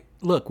nice.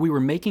 Look, we were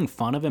making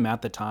fun of him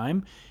at the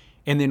time,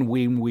 and then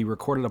when we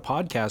recorded a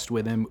podcast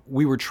with him,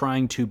 we were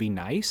trying to be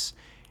nice,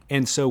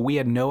 and so we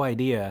had no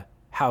idea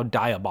how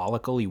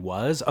diabolical he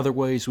was.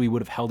 Otherwise, we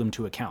would have held him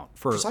to account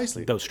for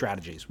those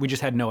strategies. We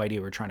just had no idea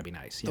we were trying to be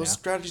nice. Those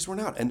strategies were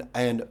not.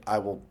 And I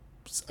will,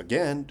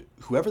 again,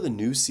 whoever the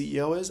new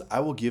CEO is, I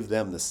will give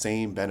them the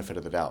same benefit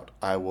of the doubt.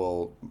 I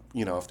will,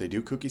 if they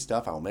do kooky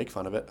stuff, I will make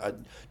fun of it.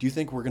 Do you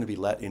think we're going to be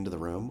let into the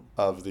room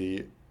of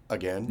the,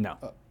 again? No.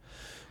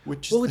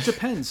 It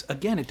depends.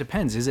 Again, it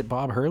depends. Is it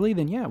Bob Hurley?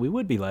 Then yeah, we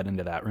would be let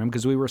into that room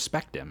because we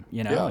respect him,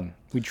 and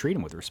we treat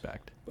him with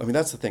respect. I mean,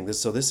 that's the thing.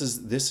 This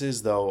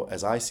is though,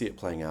 as I see it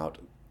playing out,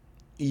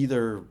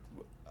 either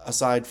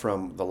aside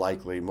from the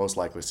most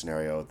likely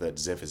scenario that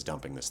Ziff is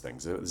dumping this thing.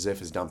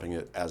 Ziff is dumping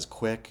it as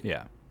quick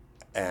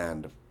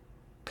and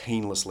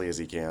painlessly as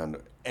he can.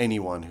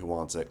 Anyone who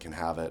wants it can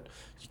have it.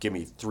 You give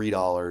me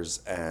 $3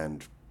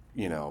 and,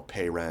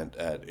 pay rent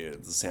at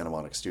the Santa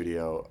Monica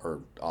studio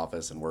or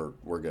office, and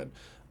we're good.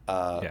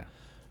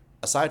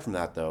 Aside from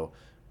that, though,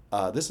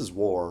 this is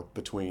war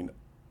between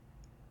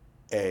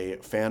a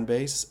fan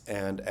base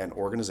and an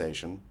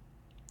organization,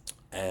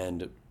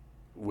 and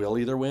we'll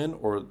either win,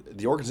 or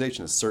the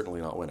organization is certainly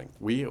not winning.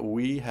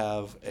 We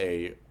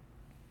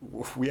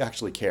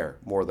actually care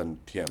more than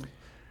him,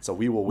 so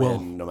we will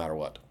win no matter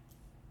what.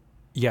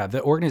 Yeah,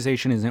 the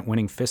organization isn't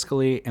winning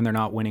fiscally, and they're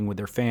not winning with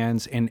their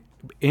fans. And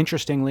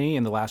interestingly,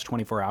 in the last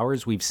 24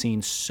 hours, we've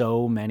seen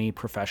so many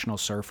professional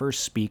surfers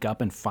speak up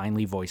and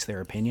finally voice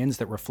their opinions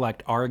that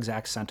reflect our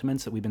exact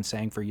sentiments that we've been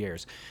saying for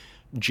years.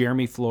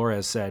 Jeremy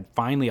Flores said,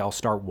 finally, I'll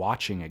start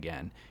watching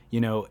again.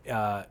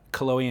 Kaloe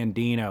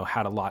Andino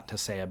had a lot to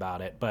say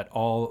about it, but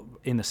all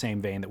in the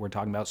same vein that we're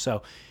talking about.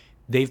 So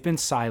they've been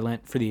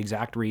silent for the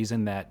exact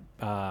reason that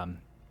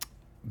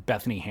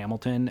Bethany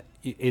Hamilton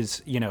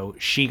is,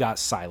 she got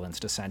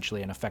silenced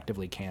essentially and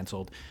effectively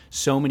canceled.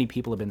 So many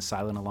people have been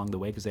silent along the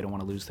way because they don't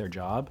want to lose their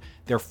job.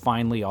 They're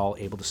finally all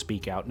able to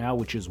speak out now,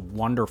 which is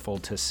wonderful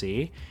to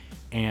see.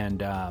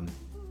 And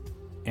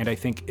I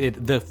think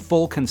the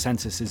full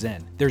consensus is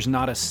in. There's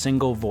not a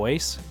single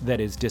voice that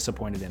is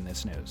disappointed in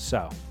this news.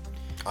 So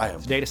I am.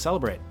 It's a day to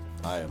celebrate.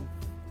 I am.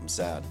 I'm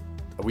sad.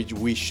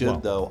 We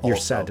should, though. You're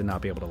also, sad to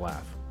not be able to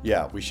laugh.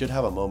 Yeah, we should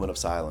have a moment of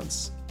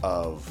silence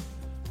of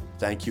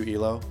thank you,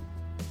 ELO,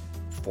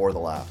 for the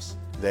laughs.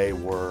 They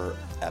were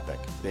epic.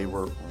 They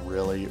were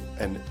really,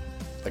 and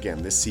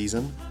again, this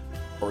season,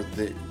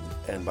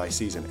 and by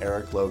season,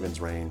 Eric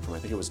Logan's reign from, I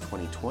think it was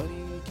 2020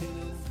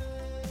 came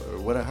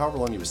in, however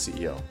long he was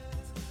CEO.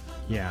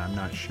 Yeah, I'm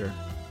not sure.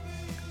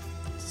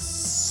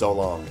 So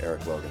long,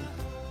 Eric Logan.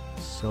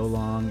 So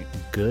long.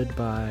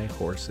 Goodbye,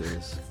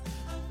 horses.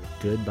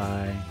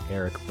 Goodbye,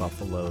 Eric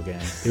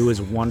Buffalogan. It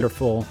was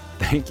wonderful.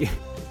 Thank you.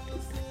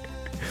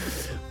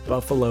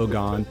 Buffalo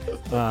gone.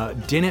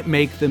 Didn't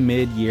make the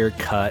mid-year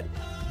cut.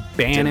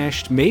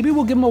 Banished. Maybe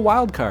we'll give him a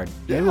wild card.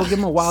 Maybe we'll give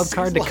him a wild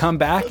card to come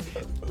back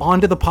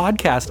onto the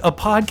podcast. A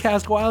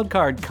podcast wild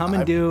card. Come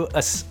and do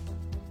a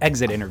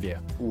exit interview.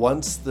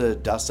 Once the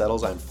dust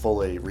settles, I'm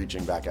fully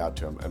reaching back out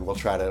to him, and we'll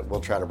try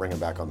to bring him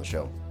back on the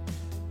show.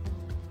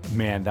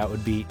 Man, that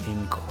would be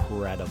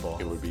incredible.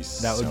 It would be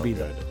that would be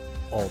good. The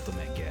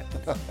ultimate get.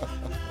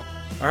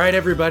 All right,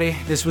 everybody.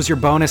 This was your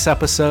bonus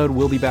episode.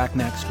 We'll be back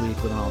next week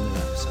with an all-new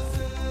episode.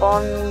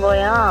 Bon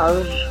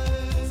voyage.